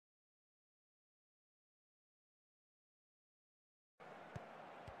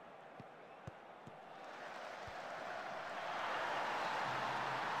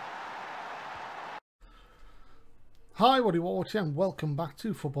Hi, what are you watching, and welcome back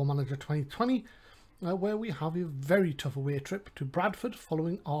to Football Manager 2020, where we have a very tough away trip to Bradford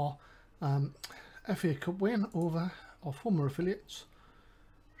following our FA Cup win over our former affiliates,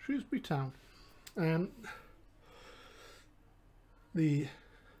 Shrewsbury Town. The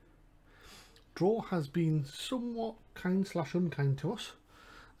draw has been somewhat kind/unkind to us,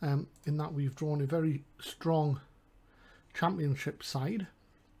 in that we've drawn a very strong Championship side,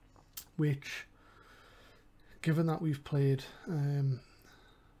 which, given that we've played who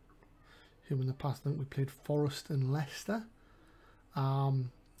in the past, I think we played Forest and Leicester. We got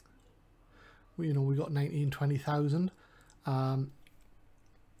 19,000-20,000.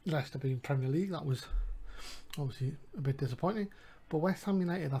 Leicester being Premier League, that was obviously a bit disappointing. But West Ham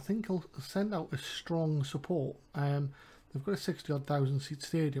United, I think, will send out a strong support. They've got a 60,000 seat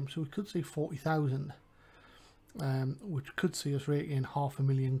stadium, so we could see 40,000, which could see us rake in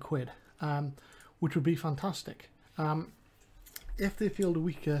 £500,000, which would be fantastic. If they field a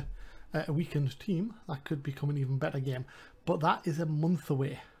weakened team, that could become an even better game. But that is a month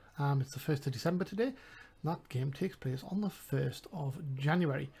away. It's the 1st of December today, and that game takes place on the 1st of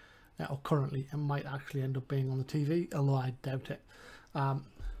January. Or currently, it might actually end up being on the TV, although I doubt it.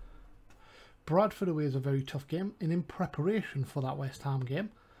 Bradford away is a very tough game, and in preparation for that West Ham game,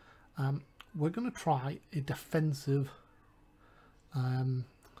 we're going to try a defensive, a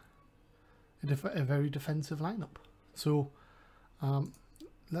very defensive lineup. So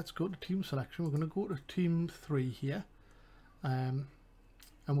let's go to team selection. We're going to go to team 3 here, and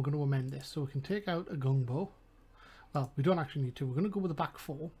we're going to amend this so we can take out a Gungbo. Well, we don't actually need to. We're going to go with the back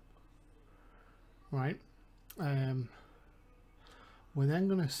 4, right? We're then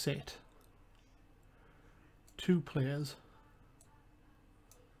going to sit 2 players,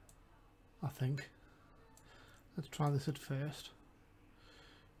 I think. Let's try this at first.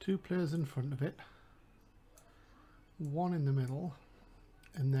 2 players in front of it, 1 in the middle,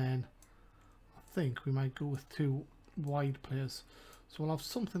 and then I think we might go with 2 wide players. So we'll have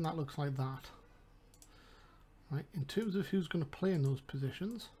something that looks like that. Right, in terms of who's going to play in those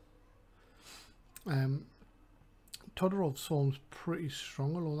positions, Todorov's form's pretty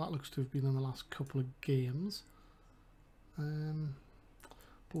strong, although that looks to have been in the last couple of games. But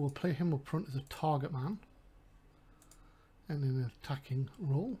we'll play him up front as a target man and in an attacking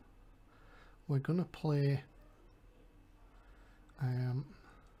role. We're going to play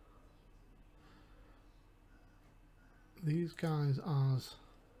these guys as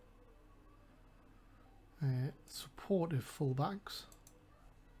supportive fullbacks,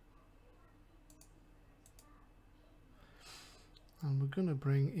 and we're going to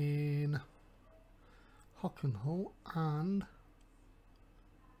bring in Hockenhull, and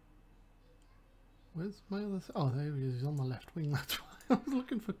where's my other? Oh, there he is. He's on the left wing. That's why I was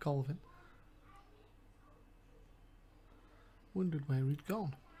looking for Colvin. Wondered where he'd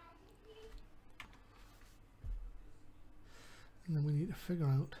gone. And then we need to figure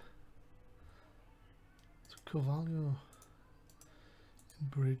out Carvalho in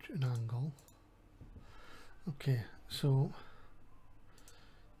bridge and angle. Okay, so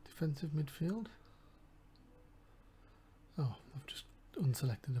defensive midfield. Oh, I've just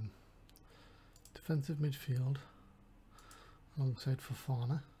unselected him. Defensive midfield alongside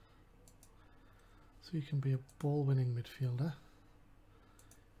Fofana. So you can be a ball-winning midfielder.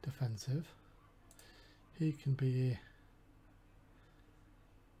 Defensive. He can be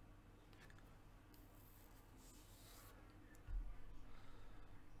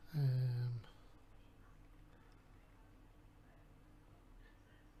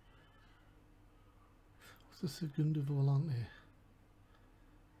what's the segundo volante?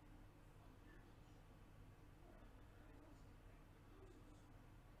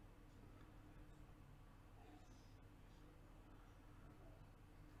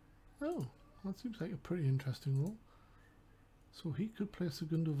 Oh, that seems like a pretty interesting role. So he could play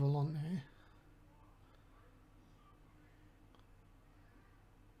segundo volante.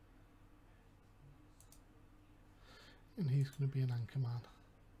 And he's going to be an anchor man.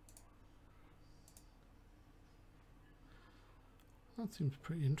 That seems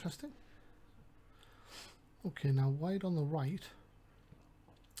pretty interesting. Okay, now wide on the right,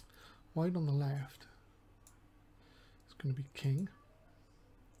 wide on the left, it's going to be King.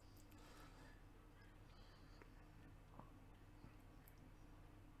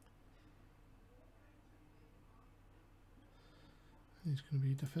 And he's going to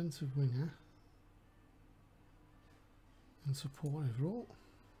be a defensive winger in supportive role.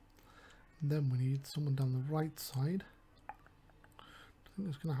 And then we need someone down the right side. I think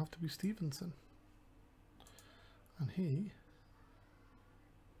it's going to have to be Stevenson. And he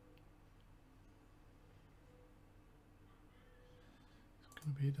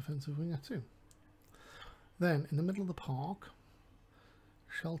going to be a defensive winger too. Then in the middle of the park,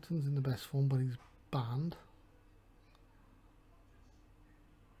 Shelton's in the best form, but he's banned.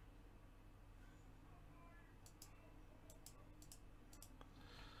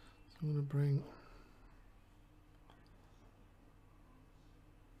 So I'm going to bring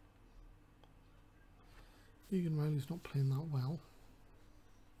Egan Riley's not playing that well,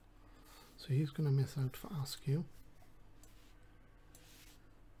 so he's going to miss out for Askew.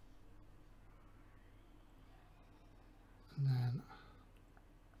 And then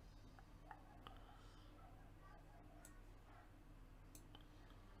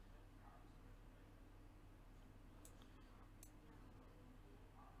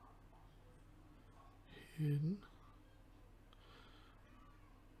Hayden.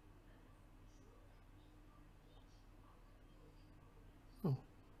 Oh,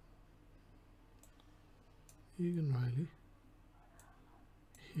 Egan Riley,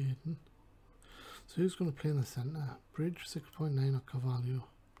 Hayden. So who's going to play in the centre? Bridge 6.9 or Carvalho?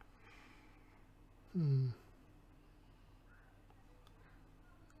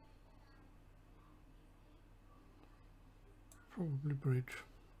 Probably Bridge.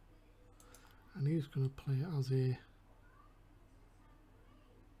 And he's going to play as a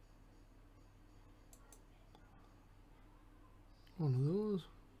one of those.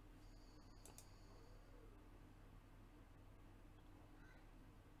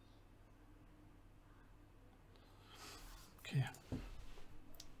 Okay.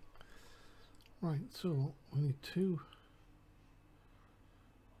 Right, so we need two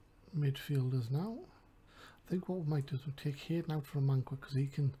midfielders now. I think what we might do is we'll take Hayden out for a Manqua because he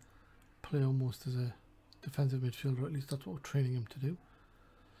can play almost as a defensive midfielder, at least that's what we're training him to do.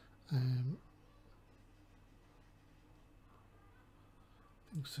 I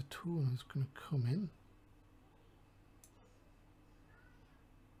think Saturn is going to come in.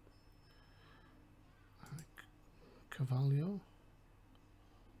 Carvalho.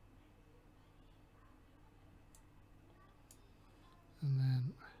 And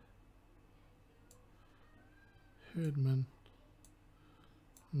then Herdman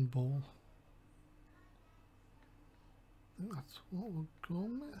and Ball. I think that's what we're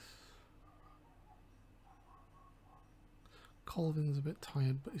going with. Colvin's a bit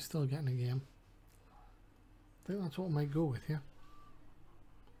tired, but he's still getting a game. I think that's what we might go with here.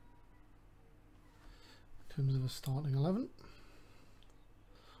 In terms of a starting 11. I'm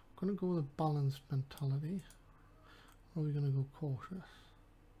going to go with a balanced mentality. Or are we going to go cautious?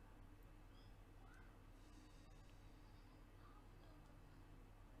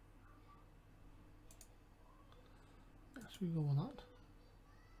 Yes, we go with that.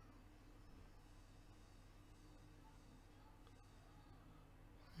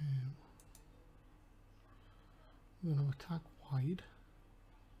 We're going to attack wide.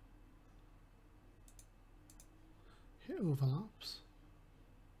 Hit overlaps.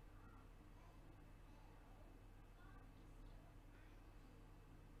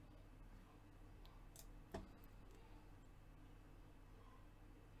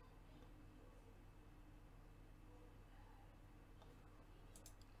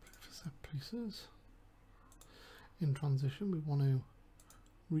 For set pieces. In transition, we want to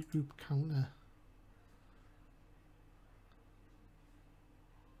regroup, counter,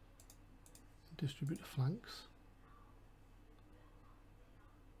 distribute the flanks.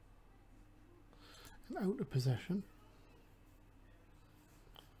 And out of possession.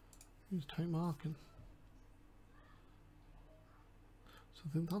 Use tight marking. So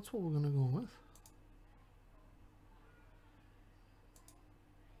I think that's what we're going to go with.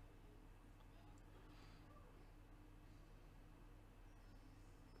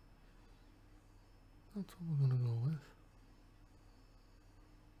 That's what we're going to go with.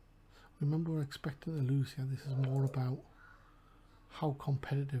 Remember, we're expecting to lose here. This is more about how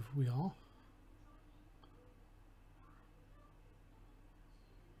competitive we are.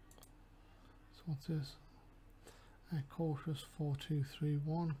 So what's this? Cautious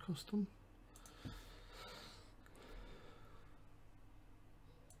 4231 custom.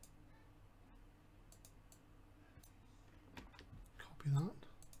 Copy that.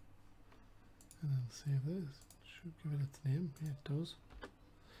 And then save this. Should give it its name. Yeah, it does.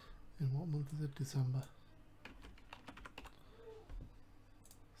 In what month is it? December.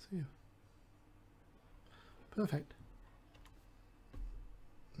 Save. Perfect.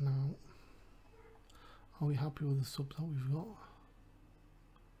 Now, are we happy with the subs that we've got?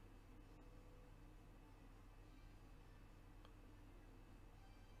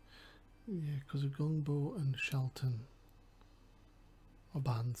 Yeah, because of Gungbo and Shelton are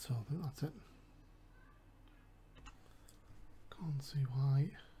banned, so I think that's it. Can't see why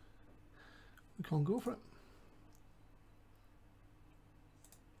we can't go for it.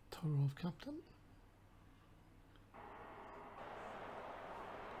 Todorov captain.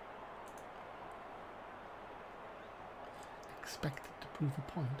 Expected to prove a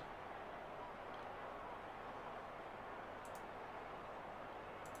point.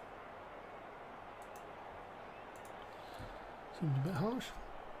 Seems a bit harsh.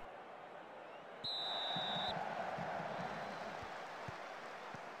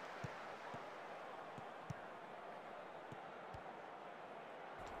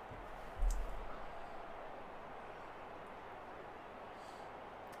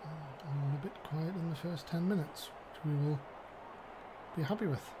 I'm a bit quiet in the first 10 minutes, which we will be happy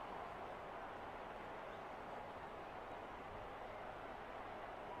with.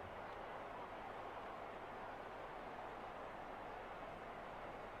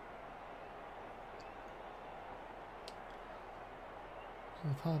 So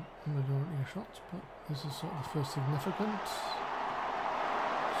I've had the majority of shots, but this is sort of the first significant.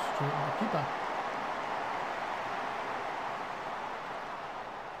 Straight at the keeper.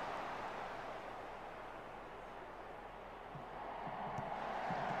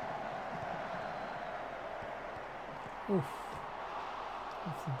 Oof.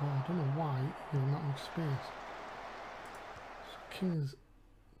 Off the ball. I don't know why given that much space. So King has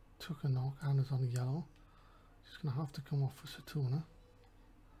took a knock and is on yellow. He's going to have to come off for Satuna.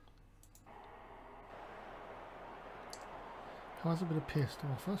 He has a bit of pace to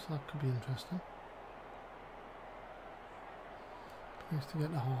offer, so that could be interesting. Nice to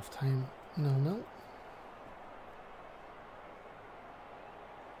get the half time 0-0.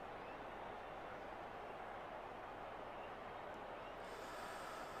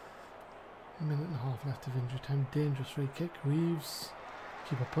 A minute and a half left of injury time. Dangerous free kick. Reeves.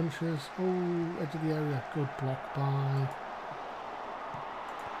 Keeper punches. Oh, edge of the area. Good block by.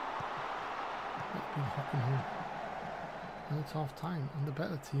 That's been Hockenholm. And it's half time. And the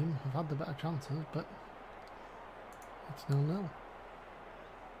better team have had the better chances, but it's 0-0.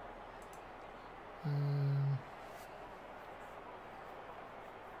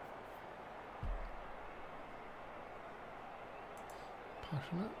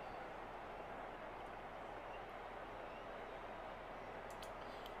 Passionate.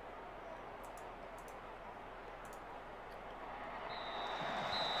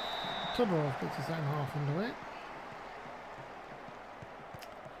 Todorov gets the second half underway.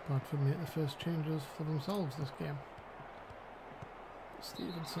 Bradford make the first changes for themselves this game.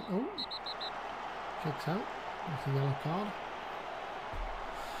 Stevenson, oh, kicks out with a yellow card.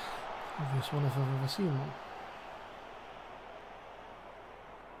 Obvious one if I've ever seen one.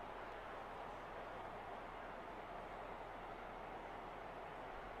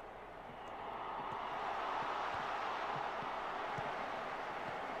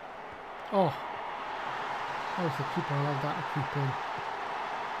 Oh, that was the keeper, I love that to keep in.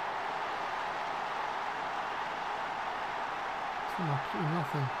 It's from absolutely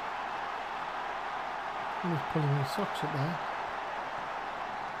nothing. And he's pulling his socks up there.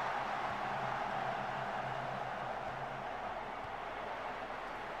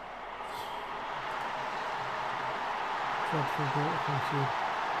 Dreadful goal to concede.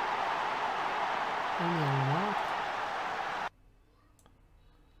 Only on the mark.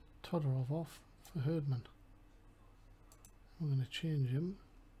 Todorov off for Herdman. We're going to change him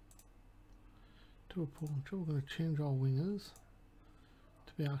to a poacher. We're going to change our wingers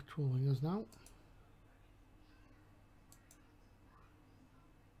to be actual wingers now.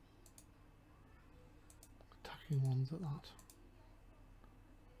 Attacking ones at that.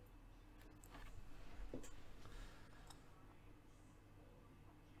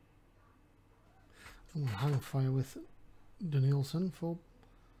 I'm going to hang fire with Danielson for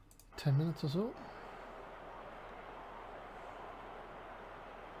 10 minutes or so.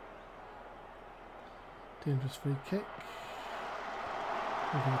 Dangerous free kick.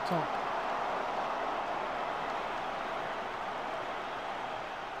 Over the top.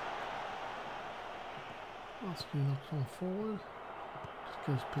 That's going knocks on forward. Just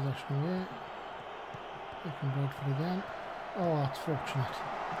gives possession away. Back in Bradford again. Oh, that's fortunate.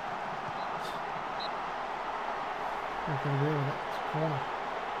 We'll get away with it. It's a corner.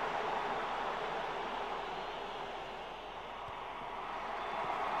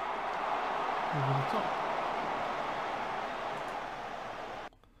 Over the top.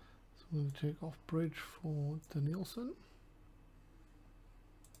 So I'm going to take off bridge for Danielson.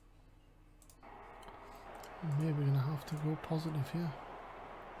 Maybe we're going to have to go positive here.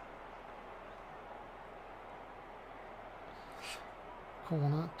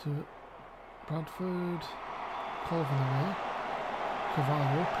 Corner to Bradford. Colvin away.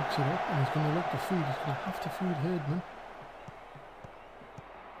 Cavallo picks it up and he's going to look to feed. He's going to have to feed Herdman.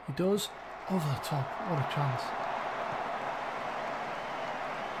 He does. Over the top. What a chance.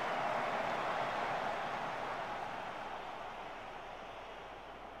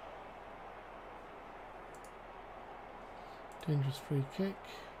 Dangerous free kick.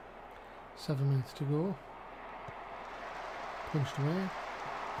 7 minutes to go. Punched away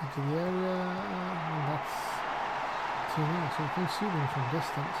into the area, and that's 2-0. So we can see them from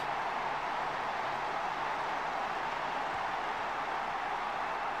distance.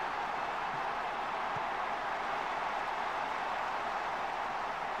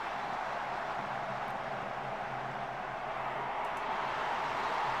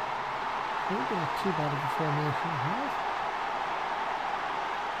 Not too bad of a formation to have.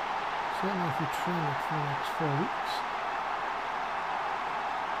 Certainly if we train it for the next 4 weeks.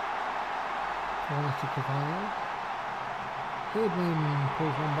 Corner to Cavallo. Herdman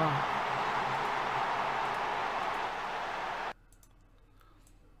pulls one back.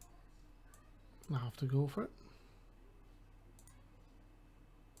 I have to go for it.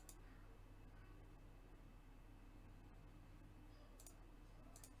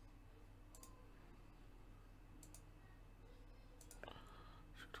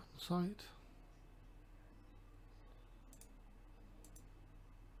 Site.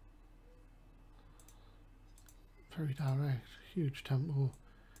 Very direct, huge tempo,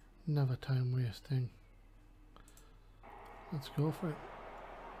 never time wasting. Let's go for it.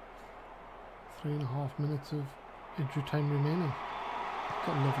 3.5 minutes of injury time remaining.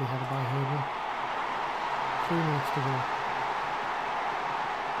 Got a lovely header by Herdman. 3 minutes to go.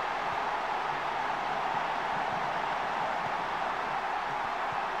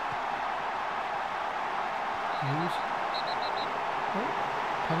 Oh,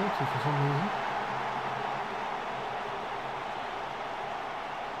 penalty for some reason.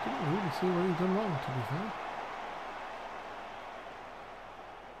 Didn't really see what he'd done wrong, to be fair.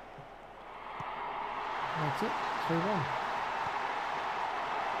 That's it, 3-1.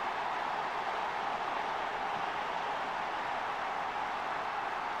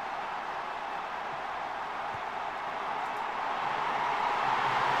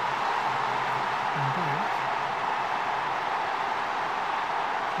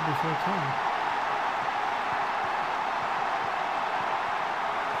 Full time.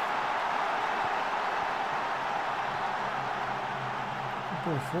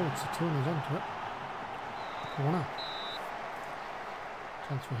 Ball forward, so Tony's onto it. Corner.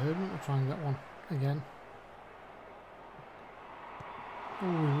 Chance for Herdman to try and get one again. Oh,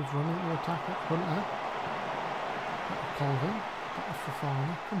 he was running to attack it, Hunter. Colvin. That was for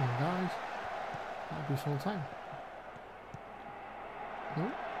Farney. Come on, guys. That'll be full time.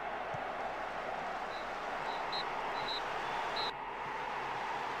 Nope.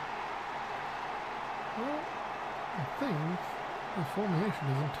 Well, I think the formation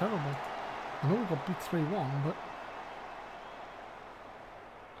isn't terrible. I know we got beat 3-1, but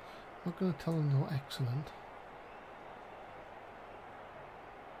I'm not going to tell them they're excellent.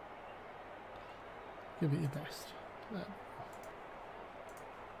 Give it your best.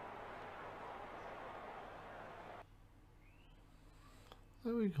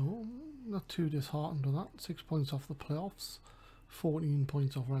 There we go. Not too disheartened with that. 6 points off the playoffs, 14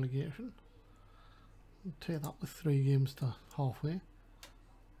 points off relegation. We'll take that with 3 games to halfway.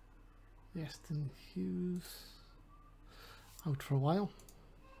 Yeston Hughes out for a while.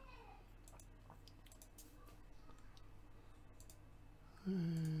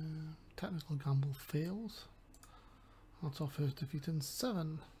 Technical gamble fails. That's our first defeat in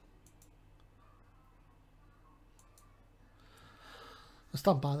 7. I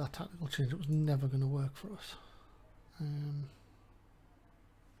stand by that tactical change. It was never going to work for us. And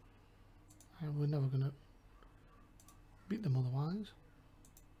we're never going to beat them otherwise.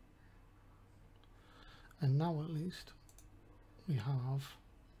 And now at least we have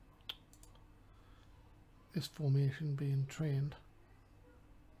this formation being trained.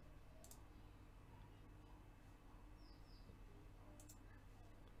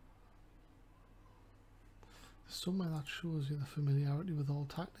 Somewhere that shows you the familiarity with all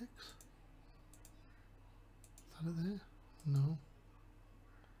tactics. Is that it there? No.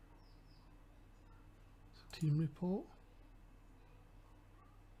 It's a team report.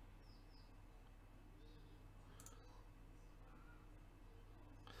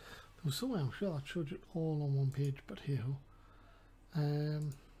 There was somewhere, I'm sure that showed you all on one page, but here.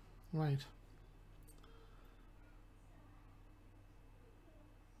 Right.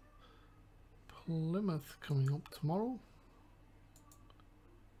 Plymouth coming up tomorrow.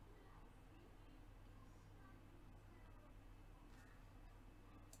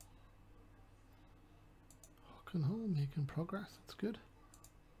 Fucking hell, making progress. That's good.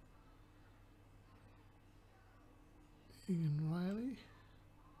 Ian Riley.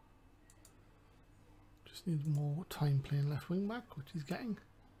 Just needs more time playing left wing back, which he's getting.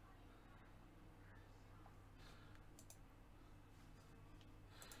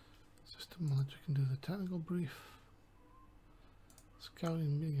 System manager can do the technical brief.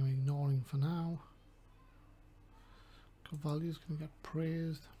 Scouting, I'm ignoring for now. Value's going to get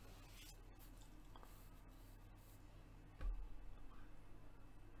praised.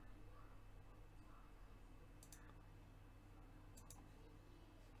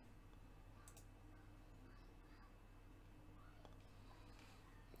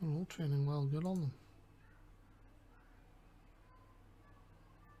 They're all training well, good on them.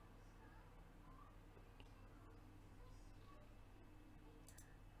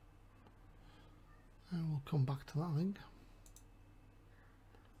 And we'll come back to that, I think.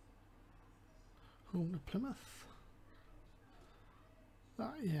 Home to Plymouth.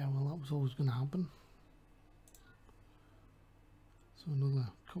 Yeah, well, that was always going to happen. So another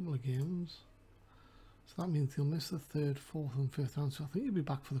couple of games. So that means he'll miss the 3rd, 4th and 5th round. So I think he'll be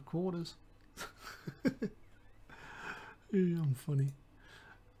back for the quarters. Yeah, I'm funny.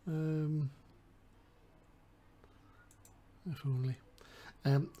 If only.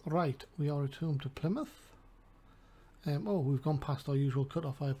 Right, we are at home to Plymouth. Oh, we've gone past our usual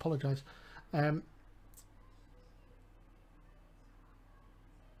cut-off. I apologise.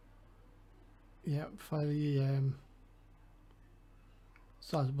 Yeah, fairly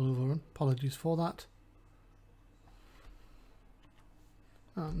sizable overrun. Apologies for that.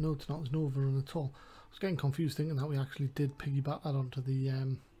 No, it's not. There's no overrun at all. I was getting confused thinking that we actually did piggyback that onto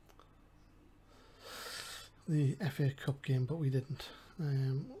the FA Cup game, but we didn't.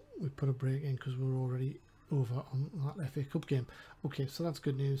 We put a break in because we were already over on that FA Cup game. Okay, so that's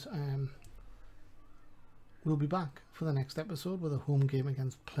good news. We'll be back for the next episode with a home game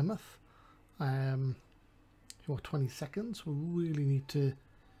against Plymouth. You're 20 seconds. We really need to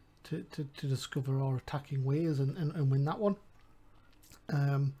discover our attacking ways and win that one.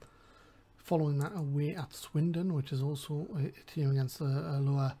 Following that, away at Swindon, which is also a team against a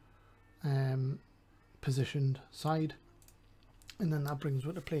lower positioned side, and then that brings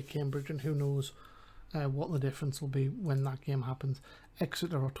us to play Cambridge, and who knows what the difference will be when that game happens.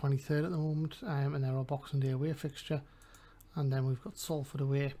 Exeter are 23rd at the moment, and they're our Boxing Day away fixture. And then we've got Salford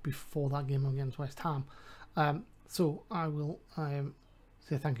away before that game against West Ham. So I will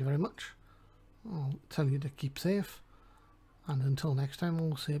say thank you very much. I'll tell you to keep safe. And until next time,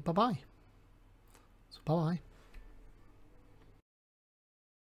 we'll say bye-bye. So bye-bye.